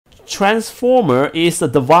transformer is a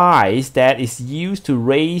device that is used to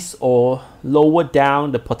raise or lower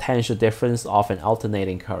down the potential difference of an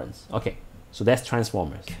alternating current. Okay, so that's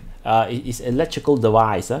transformers. It is an electrical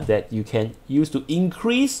device that you can use to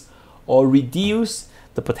increase or reduce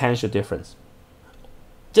the potential difference.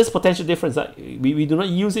 Just potential difference. We do not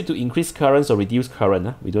use it to increase currents or reduce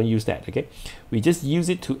current. We don't use that. Okay, we just use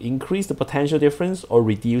it to increase the potential difference or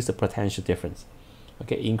reduce the potential difference.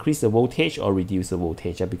 Okay, increase the voltage or reduce the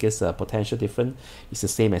voltage because potential difference is the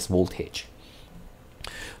same as voltage.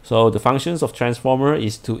 So the functions of transformer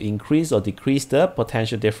is to increase or decrease the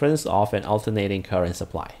potential difference of an alternating current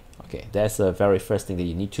supply. Okay, that's the very first thing that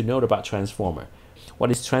you need to know about transformer. What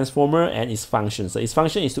is transformer and its function? So its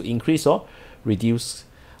function is to increase or reduce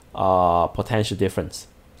potential difference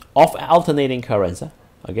of alternating currents.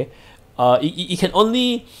 Okay, it can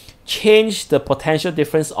only change the potential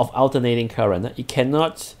difference of alternating current. It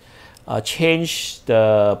cannot change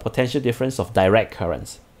the potential difference of direct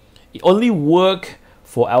currents. It only works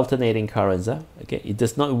for alternating currents. Okay, it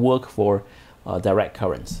does not work for direct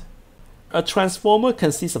currents. A transformer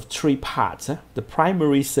consists of three parts: the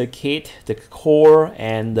primary circuit, the core,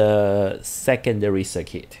 and the secondary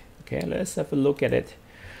circuit. Okay, let's have a look at it.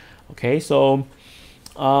 Okay, so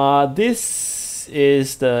this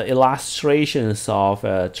is the illustrations of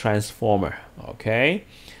a transformer. Okay,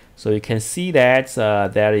 so you can see that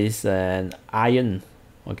there is an iron.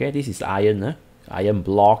 Okay, this is iron, iron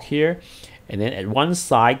block here, and then at one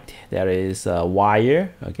side there is a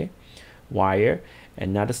wire. Okay, wire.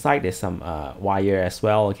 Another side there's some wire as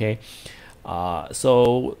well. Okay,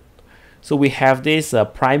 so we have this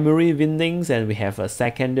primary windings and we have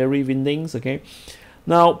secondary windings. Okay,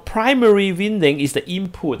 now primary winding is the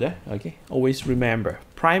input. Okay, always remember,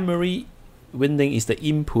 primary winding is the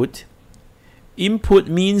input. Input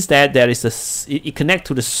means that there is it connects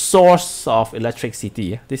to the source of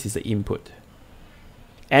electricity. This is the input,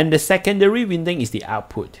 and the secondary winding is the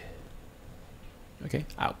output. Okay,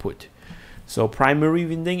 output. So primary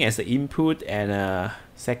winding as the input and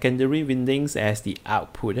secondary windings as the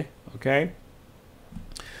output. Okay.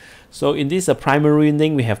 So in this primary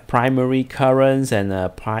winding, we have primary currents and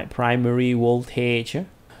primary voltage.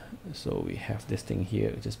 So we have this thing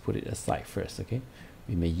here. Just put it aside first. Okay.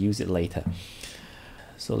 We may use it later.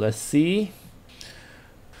 So let's see.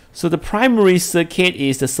 So the primary circuit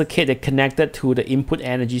is the circuit that connected to the input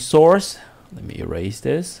energy source. Let me erase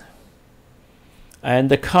this.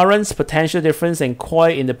 And the currents, potential difference, and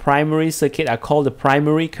coil in the primary circuit are called the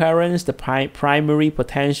primary currents, the primary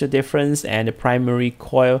potential difference, and the primary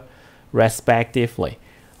coil, respectively.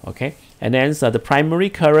 Okay, and then so the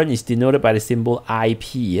primary current is denoted by the symbol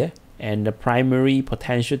IP, and the primary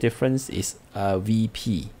potential difference is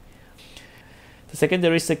VP. The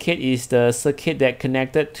secondary circuit is the circuit that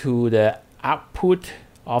connected to the output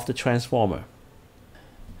of the transformer.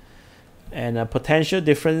 And potential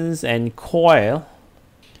difference and coil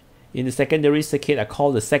in the secondary circuit are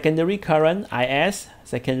called the secondary current, IS,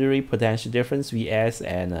 secondary potential difference, VS,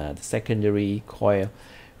 and the secondary coil,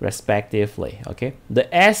 respectively. Okay, the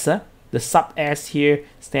S, the sub S here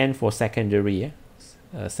stand for secondary.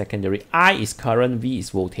 Secondary. I is current, V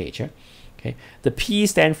is voltage. Okay, the P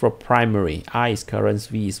stand for primary. I is current,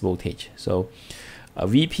 V is voltage. So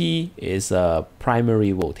VP is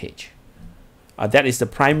primary voltage. That is the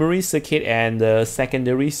primary circuit and the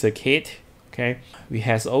secondary circuit. Okay, we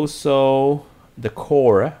have also the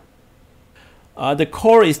core. The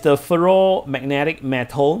core is the ferromagnetic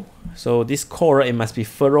metal. So this core, it must be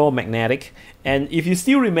ferromagnetic. And if you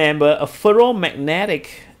still remember, a ferromagnetic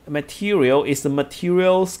material is the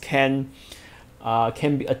materials can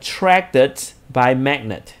be attracted by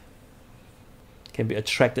magnet. Can be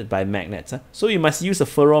attracted by magnets. So you must use a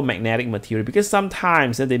ferromagnetic material because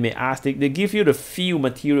sometimes they may ask, they give you the few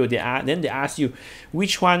material, then they ask you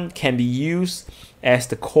which one can be used as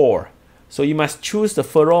the core. So you must choose the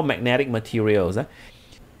ferromagnetic materials.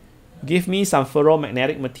 Give me some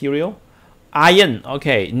ferromagnetic material. Iron,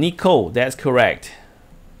 okay, nickel, that's correct.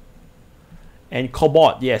 And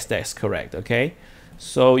cobalt, yes, that's correct. Okay,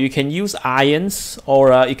 so you can use irons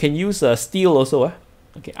or you can use steel also.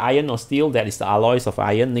 Okay, iron or steel, that is the alloys of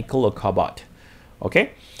iron, nickel or cobalt.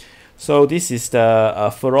 Okay, so this is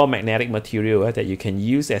the ferromagnetic material that you can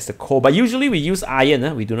use as the core. But usually we use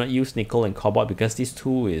iron. We do not use nickel and cobalt because this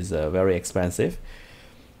tool is very expensive.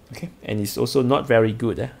 Okay, and it's also not very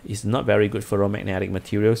good. It's not very good ferromagnetic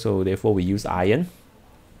material, so therefore we use iron.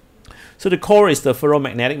 So the core is the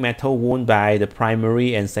ferromagnetic metal wound by the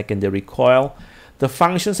primary and secondary coil. The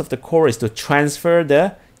functions of the core is to transfer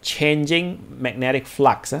the changing magnetic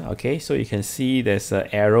flux. Okay, so you can see there's an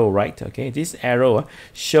arrow, right? Okay, this arrow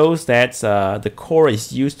shows that the core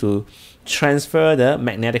is used to transfer the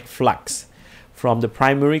magnetic flux from the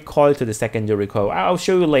primary coil to the secondary coil. I'll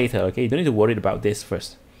show you later. Okay, you don't need to worry about this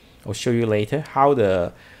first. I'll show you later how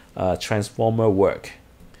the transformer work.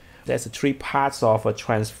 There's 3 parts of a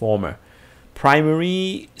transformer: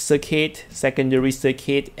 primary circuit, secondary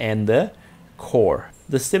circuit, and the core.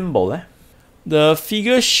 The symbol, the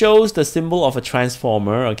figure shows the symbol of a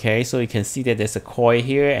transformer. Okay, so you can see that there's a coil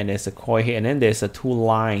here and there's a coil here, and then there's 2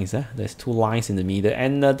 lines. There's 2 lines in the middle,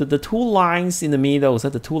 and the 2 lines in the middle,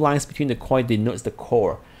 the 2 lines between the coil denotes the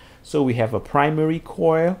core. So we have a primary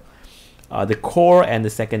coil, the core, and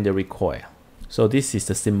the secondary coil. So this is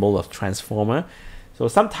the symbol of transformer. So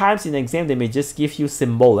sometimes in the exam they may just give you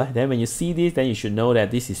symbol. Then when you see this, then you should know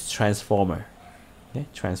that this is transformer. Okay,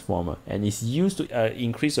 transformer, and it's used to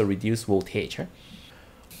increase or reduce voltage.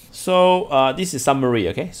 So this is summary.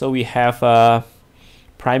 Okay, so we have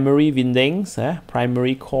primary windings,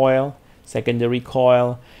 primary coil, secondary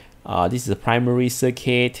coil. This is a primary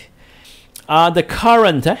circuit. The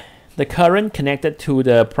current connected to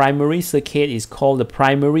the primary circuit is called the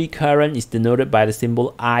primary current. Is denoted by the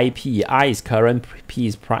symbol IP. I is current, P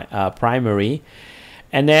is primary.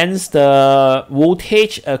 And then the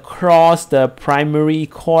voltage across the primary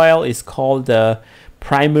coil is called the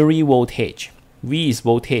primary voltage. V is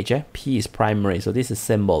voltage, P is primary. So this is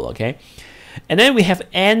symbol, okay? And then we have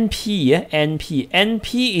NP, NP.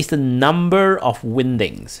 NP is the number of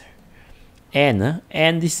windings.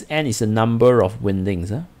 This N is the number of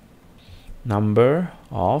windings. Number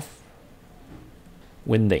of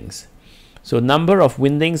windings. So number of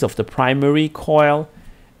windings of the primary coil.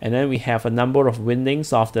 And then we have a number of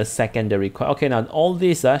windings of the secondary coil. Okay, now all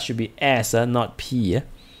this should be S, not P.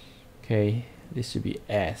 Okay, this should be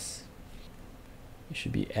S. It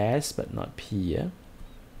should be S, but not P.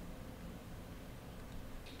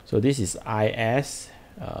 So this is IS.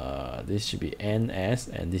 This should be NS,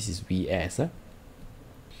 and this is VS.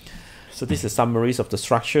 So this is summaries of the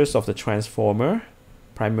structures of the transformer: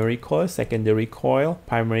 primary coil, secondary coil,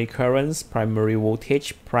 primary currents, primary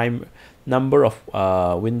voltage, number of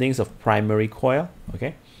windings of primary coil,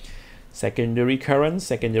 okay, secondary current,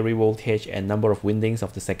 secondary voltage, and number of windings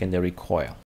of the secondary coil.